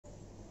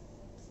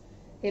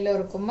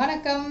எல்லோருக்கும்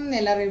வணக்கம்.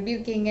 எல்லாரும் எப்படி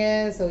இருக்கீங்க?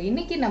 ஸோ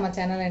இன்னைக்கு நம்ம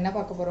சேனல்ல என்ன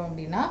பார்க்க போறோம்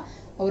அப்படின்னா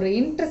ஒரு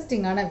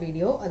இன்ட்ரெஸ்டிங்கான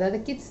வீடியோ, அதாவது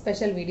கிட்ஸ்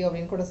ஸ்பெஷல் வீடியோ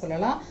அப்படின்னு கூட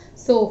சொல்லலாம்.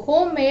 ஸோ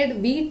ஹோம் மேட்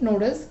வீட்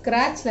நூடுல்ஸ்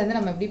ஸ்க்ராட்ச்ல இருந்து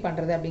நம்ம எப்படி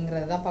பண்றது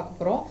அப்படிங்கறத தான் பார்க்க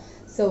போறோம்.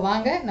 ஸோ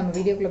வாங்க நம்ம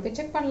வீடியோக்குள்ள போய்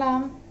செக்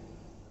பண்ணலாம்.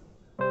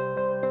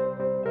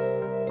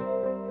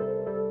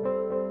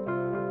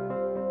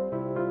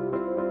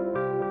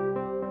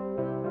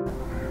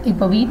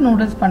 இப்போ வீட்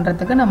நூடுல்ஸ்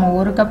பண்ணுறதுக்கு நம்ம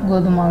 1 கப்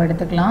கோதுமை மாவு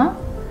எடுத்துக்கலாம்.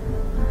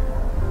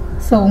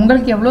 ஸோ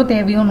உங்களுக்கு எவ்வளோ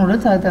தேவையோ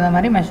நூடுல்ஸ் அதுக்கு தகுந்த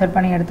மாதிரி மெஷர்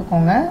பண்ணி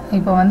எடுத்துக்கோங்க.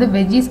 இப்போ வந்து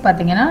வெஜ்ஜீஸ்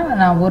பார்த்தீங்கன்னா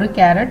நான் 1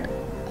 கேரட்,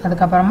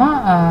 அதுக்கப்புறமா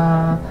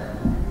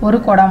 1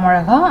 கொடை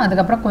மிளகா,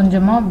 அதுக்கப்புறம்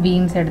கொஞ்சமாக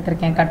பீன்ஸ்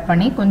எடுத்திருக்கேன் கட்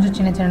பண்ணி. கொஞ்சம்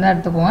சின்ன சின்னதாக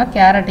எடுத்துக்கோங்க.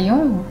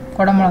 கேரட்டையும்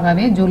கொடை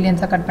மிளகாவையும்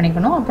ஜூலியன்ஸாக கட்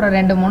பண்ணிக்கணும். அப்புறம்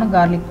 2-3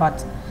 கார்லிக்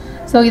பார்ட்ஸ்.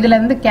 ஸோ இதில்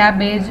வந்து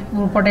கேபேஜ்,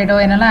 பொட்டேட்டோ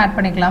என்னெல்லாம் ஆட்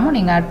பண்ணிக்கலாமோ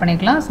நீங்கள் ஆட்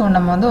பண்ணிக்கலாம். ஸோ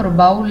நம்ம வந்து ஒரு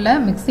பவுலில்,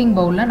 மிக்சிங்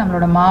பவுலில்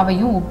நம்மளோட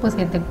மாவையும் உப்பு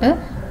சேர்த்துக்கிட்டு,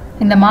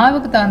 இந்த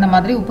மாவுக்கு தகுந்த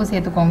மாதிரி உப்பு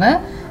சேர்த்துக்கோங்க.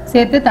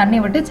 சேர்த்து தண்ணி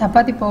விட்டு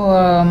சப்பாத்தி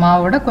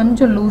மாவோட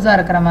கொஞ்சம் லூஸாக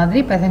இருக்கிற மாதிரி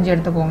பிசைஞ்சு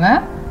எடுத்துக்கோங்க.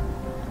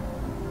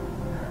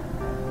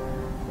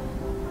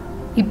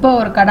 இப்போ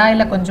ஒரு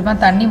கடாயில்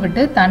கொஞ்சமாக தண்ணி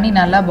விட்டு, தண்ணி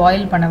நல்லா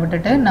பாயில் பண்ண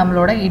விட்டுட்டு,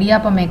 நம்மளோட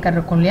இடியாப்பம் மேக்கர்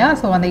இருக்கும் இல்லையா,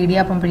 ஸோ அந்த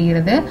இடியாப்பம்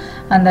பிடிக்கிறது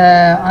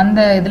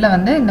அந்த இதில்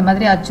வந்து இந்த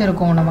மாதிரி அச்சு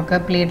இருக்கும்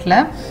நமக்கு பிளேட்டில்.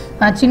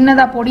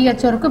 சின்னதாக பொடி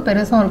அச்சும் இருக்குது,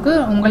 பெருசும்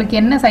இருக்குது. உங்களுக்கு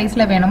என்ன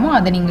சைஸில் வேணுமோ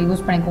அதை நீங்கள்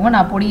யூஸ் பண்ணிக்கோங்க.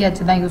 நான் பொடி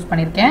அச்சு தான் யூஸ்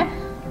பண்ணியிருக்கேன்.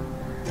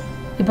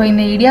 இப்போ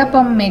இந்த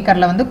இடியாப்பம்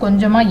மேக்கரில் வந்து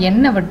கொஞ்சமாக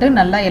எண்ணெய் விட்டு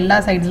நல்லா எல்லா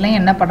சைட்ஸ்லையும்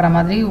எண்ணெய் படுற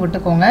மாதிரி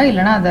விட்டுக்கோங்க.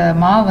 இல்லைனா அந்த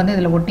மாவு வந்து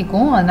இதில்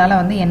ஒட்டிக்கும். அதனால்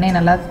வந்து எண்ணெயை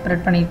நல்லா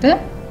ஸ்ப்ரெட் பண்ணிவிட்டு,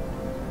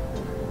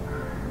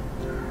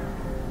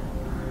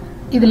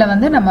 இதில்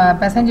வந்து நம்ம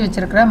பிசைஞ்சு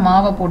வச்சுருக்கிற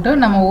மாவை போட்டு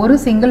நம்ம ஒரு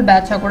சிங்கிள்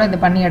பேட்சாக கூட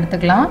இது பண்ணி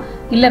எடுத்துக்கலாம்.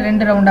 இல்லை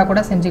 2 ரவுண்டாக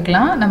கூட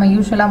செஞ்சுக்கலாம். நம்ம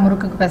யூஸ்வலாக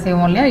முறுக்குக்கு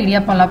பிசைவோம் இல்லையா,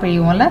 இடியாப்பம்லாம்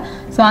பிழிவோம்ல,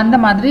 ஸோ அந்த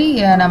மாதிரி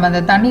நம்ம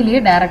அந்த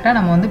தண்ணியிலேயே டைரெக்டாக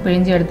நம்ம வந்து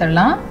பிழிஞ்சு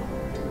எடுத்துடலாம்.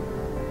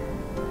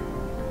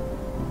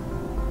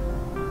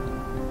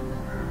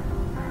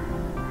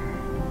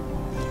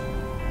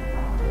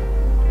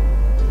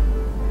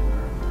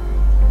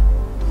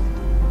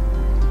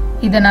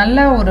 இதை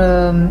நல்லா ஒரு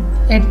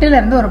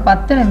 8லேருந்து ஒரு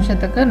 10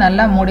 நிமிஷத்துக்கு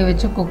நல்லா மூடி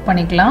வச்சு குக்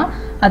பண்ணிக்கலாம்.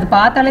 அது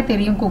பார்த்தாலே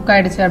தெரியும் குக்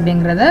ஆகிடுச்சு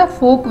அப்படிங்கிறத.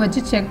 ஃபோக்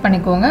வச்சு செக்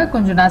பண்ணிக்கோங்க.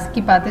 கொஞ்சம்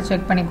நசுக்கி பார்த்து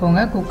செக்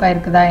பண்ணிக்கோங்க குக்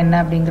ஆகிருக்குதா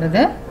என்ன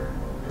அப்படிங்கிறது.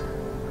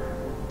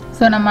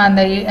 ஸோ நம்ம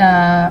அந்த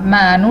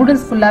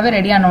நூடுல்ஸ் ஃபுல்லாகவே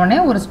ரெடி ஆனோடனே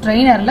ஒரு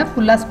ஸ்ட்ரெயினரில்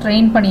ஃபுல்லாக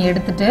ஸ்ட்ரெயின் பண்ணி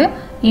எடுத்துட்டு,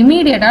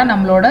 இமீடியட்டாக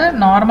நம்மளோட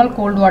நார்மல்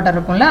கோல்டு வாட்டர்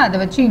இருக்கும்ல, அதை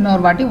வச்சு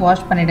இன்னொரு வாட்டி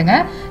வாஷ் பண்ணிவிடுங்க.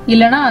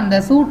 இல்லைனா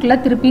அந்த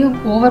சூட்டில் திருப்பியும்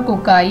ஓவர்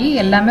குக் ஆகி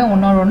எல்லாமே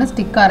ஒன்றோட ஒன்று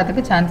ஸ்டிக்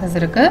ஆகிறதுக்கு சான்சஸ்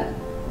இருக்குது.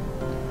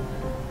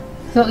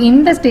 ஸோ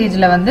இந்த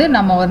ஸ்டேஜில் வந்து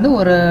நம்ம வந்து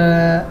ஒரு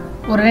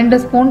 2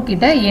 ஸ்பூன்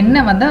கிட்ட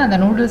எண்ணெய் வந்து அந்த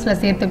நூடுல்ஸில்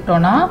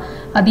சேர்த்துக்கிட்டோன்னா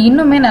அது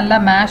இன்னுமே நல்லா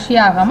மேஷி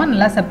ஆகாமல்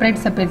நல்லா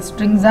செப்பரேட்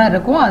ஸ்ட்ரிங்ஸாக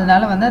இருக்கும்.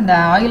 அதனால வந்து அந்த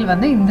ஆயில்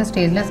வந்து இந்த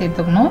ஸ்டேஜில்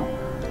சேர்த்துக்கணும்.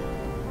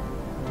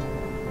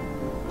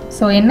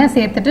 ஸோ எண்ணெய்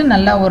சேர்த்துட்டு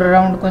நல்லா ஒரு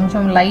ரவுண்ட்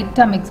கொஞ்சம்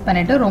லைட்டாக மிக்ஸ்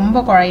பண்ணிவிட்டு, ரொம்ப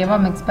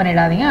குழையவாக மிக்ஸ்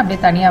பண்ணிடாதீங்க. அப்படியே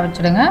தனியாக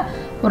வச்சுடுங்க.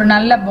 ஒரு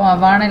நல்ல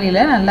வானலியில்,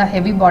 நல்லா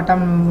ஹெவி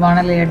பாட்டம்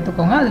வானலியில்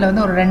எடுத்துக்கோங்க. அதில்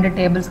வந்து ஒரு 2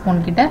 டேபிள்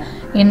ஸ்பூன் கிட்ட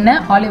எண்ணெய்,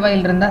 ஆலிவ்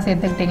ஆயில் இருந்தால்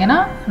சேர்த்துக்கிட்டிங்கன்னா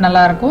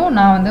நல்லாயிருக்கும்.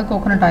 நான் வந்து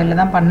கோகோனட்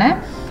ஆயிலில் தான் பண்ணேன்.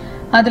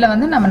 அதில்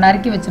வந்து நம்ம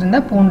நறுக்கி வச்சுருந்த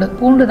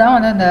பூண்டு தான்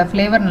வந்து அந்த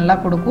ஃப்ளேவர் நல்லா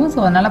கொடுக்கும். ஸோ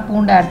அதனால்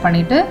பூண்டு ஆட்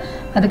பண்ணிவிட்டு,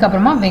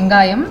 அதுக்கப்புறமா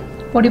வெங்காயம்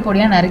பொடி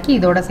பொடியாக நறுக்கி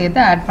இதோட சேர்த்து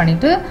ஆட்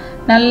பண்ணிவிட்டு,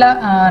 நல்லா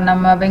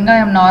நம்ம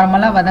வெங்காயம்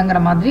நார்மலாக வதங்குற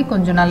மாதிரி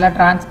கொஞ்சம் நல்லா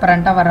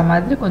டிரான்ஸ்பரண்ட்டாக வர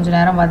மாதிரி கொஞ்சம்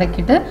நேரம்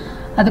வதக்கிட்டு,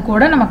 அது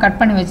கூட நம்ம கட்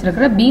பண்ணி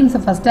வச்சுருக்கிற பீன்ஸை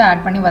ஃபஸ்ட்டு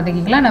ஆட் பண்ணி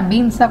வதக்கிக்கலாம். நான்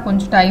பீன்ஸாக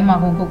கொஞ்சம் டைம்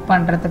ஆகும் குக்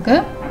பண்ணுறதுக்கு.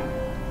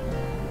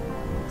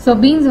 ஸோ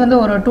பீன்ஸ் வந்து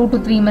ஒரு 2 to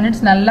 3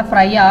 மினிட்ஸ் நல்லா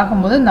ஃப்ரை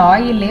ஆகும்போது இந்த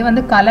ஆயிலே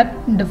வந்து கலர்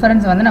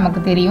டிஃபரன்ஸ் வந்து நமக்கு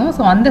தெரியும்.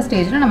 ஸோ அந்த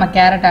ஸ்டேஜில் நம்ம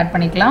கேரட் ஆட்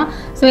பண்ணிக்கலாம்.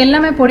 ஸோ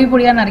எல்லாமே பொடி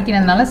பொடியாக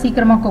நறுக்கினதுனால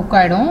சீக்கிரமாக குக்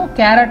ஆகிடும்.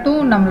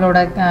 கேரட்டும்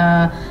நம்மளோட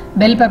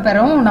பெல்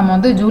பெப்பரும் நம்ம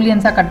வந்து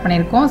ஜூலியன்ஸாக கட்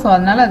பண்ணியிருக்கோம். ஸோ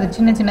அதனால் அது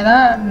சின்ன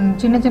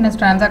சின்ன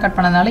ஸ்ட்ராண்ட்ஸாக கட்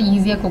பண்ணதுனால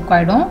ஈஸியாக குக்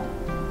ஆகிடும்.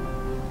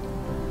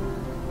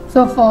 ஸோ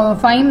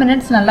 5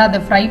 மினிட்ஸ் நல்லா அதை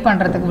ஃப்ரை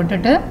பண்ணுறதுக்கு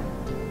விட்டுட்டு,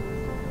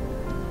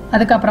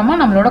 அதுக்கப்புறமா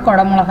நம்மளோட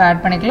கொடை மிளகா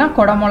ஆட் பண்ணிக்கலாம்.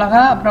 கொடை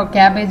மிளகா அப்புறம்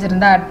கேபேஜ்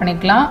இருந்தால் ஆட்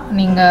பண்ணிக்கலாம்.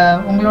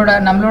 நீங்கள்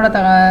நம்மளோட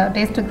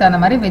டேஸ்ட்டுக்கு தகுந்த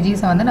மாதிரி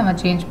வெஜ்ஜீஸை வந்து நம்ம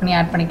சேஞ்ச் பண்ணி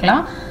ஆட்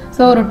பண்ணிக்கலாம்.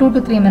 ஸோ ஒரு 2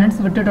 to 3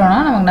 மினிட்ஸ் விட்டுட்டோன்னா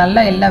நமக்கு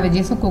நல்லா எல்லா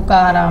வெஜ்ஜீஸும் குக்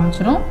ஆக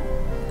ஆரம்பிச்சிடும்.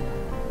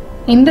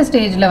 இந்த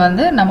ஸ்டேஜில்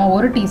வந்து நம்ம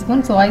 1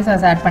 டீஸ்பூன் சோயா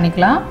சாஸ் ஆட்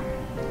பண்ணிக்கலாம்.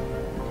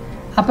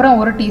 அப்புறம்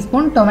 1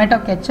 டீஸ்பூன் டொமேட்டோ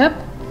கெச்சப்.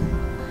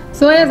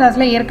 சோயா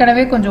சாஸில்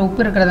ஏற்கனவே கொஞ்சம்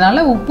உப்பு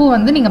இருக்கிறதுனால உப்பு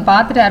வந்து நீங்கள்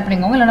பார்த்துட்டு ஆட்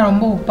பண்ணிக்கோங்க, இல்லைனா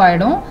ரொம்ப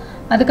உப்பாயிடும்.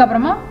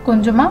 அதுக்கப்புறமா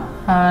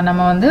கொஞ்சமாக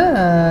நம்ம வந்து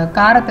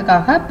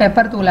காரத்துக்காக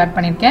பெப்பர் தூள் ஆட்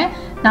பண்ணியிருக்கேன்.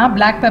 நான்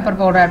பிளாக் பெப்பர்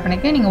பவுடர் ஆட்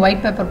பண்ணியிருக்கேன். நீங்கள்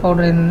ஒயிட் பெப்பர்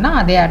பவுடர் இருந்தால்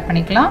அதே ஆட்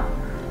பண்ணிக்கலாம்.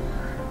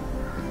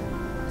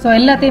 ஸோ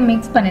எல்லாத்தையும்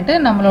மிக்ஸ் பண்ணிவிட்டு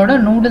நம்மளோட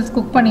நூடுல்ஸ்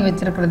குக் பண்ணி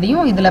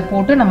வச்சுருக்கிறதையும் இதில்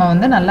போட்டு நம்ம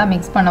வந்து நல்லா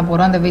மிக்ஸ் பண்ண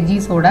போகிறோம் அந்த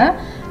வெஜ்ஜீஸோட.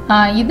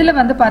 இதில்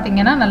வந்து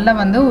பார்த்திங்கன்னா நல்லா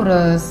வந்து ஒரு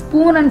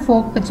ஸ்பூன் அண்ட்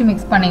ஃபோக் வச்சு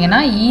மிக்ஸ் பண்ணிங்கன்னா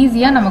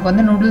ஈஸியாக நமக்கு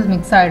வந்து நூடுல்ஸ்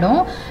மிக்ஸ் ஆகிடும்.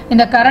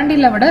 இந்த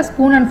கரண்டியில் விட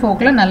ஸ்பூன் அண்ட்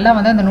ஃபோக்கில் நல்லா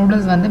வந்து அந்த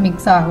நூடுல்ஸ் வந்து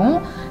மிக்ஸ் ஆகும்.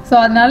 ஸோ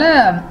அதனால்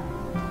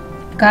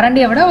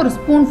கரண்டியை விட ஒரு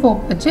ஸ்பூன்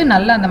ஃபோக் வச்சு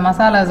நல்லா அந்த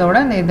மசாலாஸோட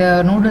இந்த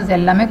நூடுல்ஸ்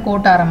எல்லாமே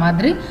கோட் ஆகிற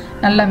மாதிரி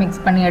நல்லா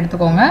மிக்ஸ் பண்ணி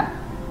எடுத்துக்கோங்க.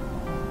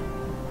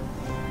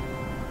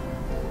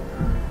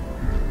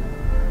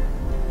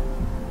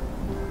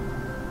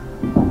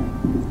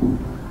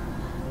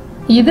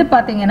 இது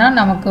பாத்தீங்கன்னா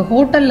நமக்கு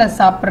ஹோட்டல்ல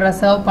சாப்பிட்ற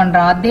சர்வ் பண்ற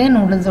அதே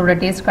நூடுல்ஸோட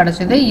டேஸ்ட்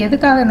கிடைச்சது.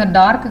 எதுக்காக இந்த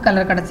டார்க்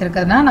கலர்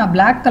கிடைச்சிருக்குதுன்னா நான்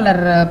பிளாக்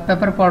கலர்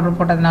பெப்பர் பவுடர்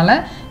போட்டதுனால.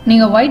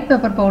 நீங்க ஒயிட்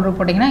பெப்பர் பவுடர்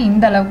போட்டீங்கன்னா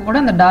இந்த அளவுக்கு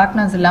கூட அந்த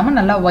டார்க்னஸ் இல்லாம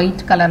நல்லா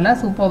ஒயிட் கலர்ல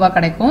சூப்பர்வா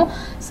கிடைக்கும்.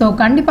 ஸோ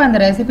கண்டிப்பா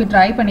இந்த ரெசிபி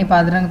ட்ரை பண்ணி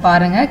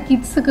பாருங்க.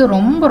 கிட்ஸுக்கு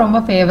ரொம்ப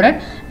ரொம்ப ஃபேவரட்.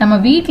 நம்ம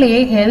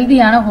வீட்லயே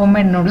ஹெல்தியான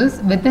ஹோம்மேட் நூடுல்ஸ்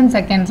வித்தின்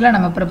செகண்ட்ஸ்ல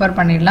நம்ம ப்ரிப்பேர்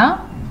பண்ணிடலாம்.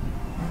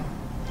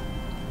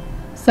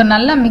 ஸோ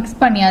நல்லா மிக்ஸ்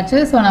பண்ணியாச்சு.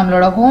 ஸோ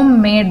நம்மளோட ஹோம்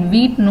மேட்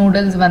வீட்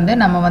நூடுல்ஸ் வந்து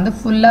நம்ம வந்து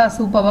ஃபுல்லாக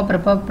சூப்பராக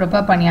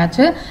ப்ரிப்பேர்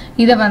பண்ணியாச்சு.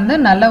 இதை வந்து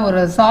நல்ல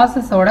ஒரு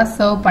சாஸஸோட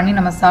சர்வ் பண்ணி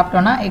நம்ம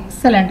சாப்பிட்டோம்னா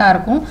எக்ஸலண்ட்டாக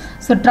இருக்கும்.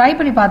 ஸோ ட்ரை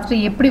பண்ணி பார்த்துட்டு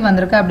எப்படி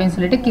வந்திருக்கு அப்படின்னு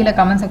சொல்லிட்டு கீழே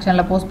கமெண்ட்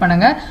செக்ஷனில் போஸ்ட்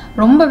பண்ணுங்கள்.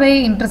 ரொம்பவே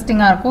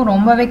இன்ட்ரெஸ்டிங்காக இருக்கும்.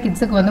 ரொம்பவே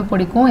கிட்ஸுக்கு வந்து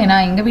பிடிக்கும். ஏன்னா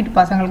எங்கள் வீட்டு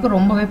பசங்களுக்கு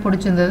ரொம்பவே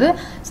பிடிச்சிருந்தது.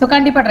 ஸோ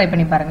கண்டிப்பாக ட்ரை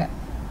பண்ணி பாருங்கள்.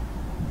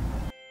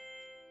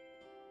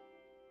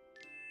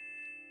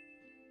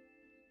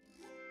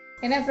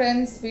 என்ன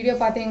ஃப்ரெண்ட்ஸ், வீடியோ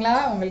பார்த்தீங்களா?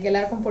 உங்களுக்கு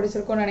எல்லாருக்கும்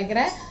பிடிச்சிருக்கும்னு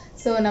நினைக்கிறேன்.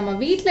 ஸோ நம்ம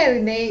வீட்டில்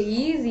இருந்தே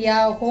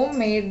ஈஸியாக ஹோம்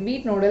மேட்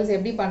வீட் நூடுல்ஸ்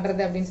எப்படி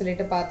பண்ணுறது அப்படின்னு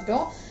சொல்லிட்டு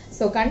பார்த்துட்டோம்.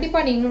 ஸோ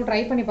கண்டிப்பாக நீங்களும்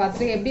ட்ரை பண்ணி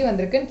பார்த்துட்டு எப்படி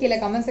வந்திருக்குன்னு கீழே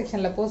கமெண்ட்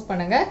செக்ஷனில் போஸ்ட்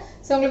பண்ணுங்கள்.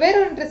 ஸோ உங்களுக்கு வேற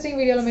ஒரு இன்ட்ரெஸ்டிங்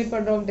வீடியோவில் மீட்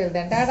பண்ணுறோம். டில்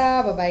தென் டாடா,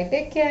 பை,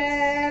 டேக்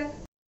கேர்.